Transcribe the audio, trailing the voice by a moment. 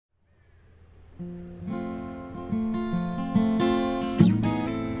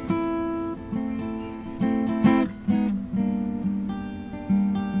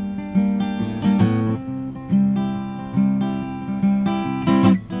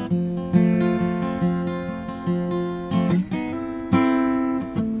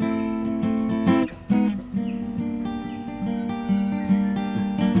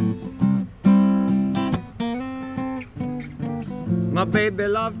baby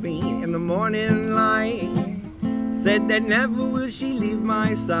loved me in the morning light, said that never will she leave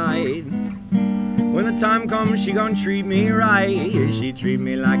my side. When the time comes, she gon' treat me right. She treat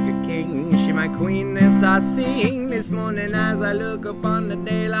me like a king, she my queen, this I sing this morning as I look upon the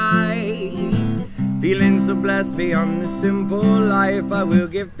daylight. Feeling so blessed beyond this simple life, I will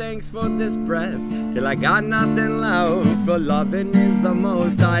give thanks for this breath till I got nothing left. For loving is the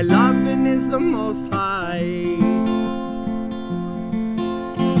most high, loving is the most high.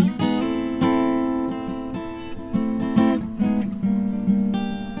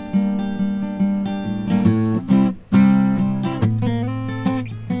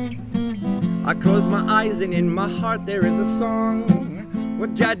 I close my eyes and in my heart there is a song.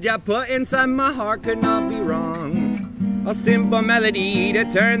 What Jah put inside my heart could not be wrong. A simple melody to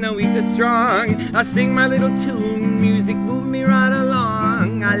turn the weak to strong. I sing my little tune, music move me right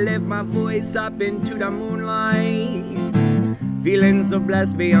along. I lift my voice up into the moonlight. Feeling so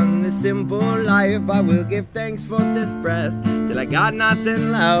blessed beyond this simple life, I will give thanks for this breath till I got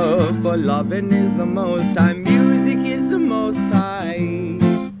nothing left. For loving is the most high, music is the most high.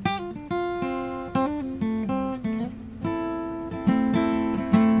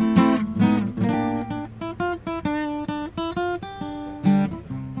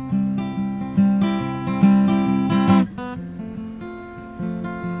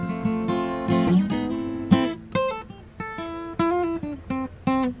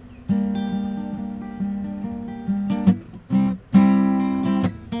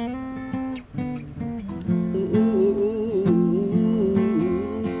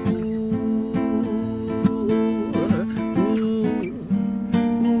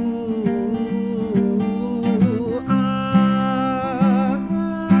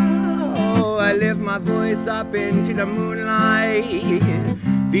 I lift my voice up into the moonlight.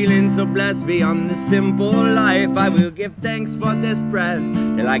 Feeling so blessed beyond this simple life, I will give thanks for this breath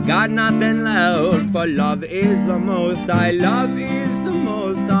till I got nothing left. For love is the most high, love is the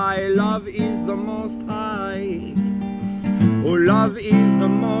most high, love is the most high. Oh, love is the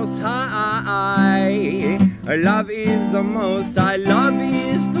most high, love is the most high, love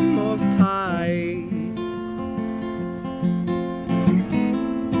is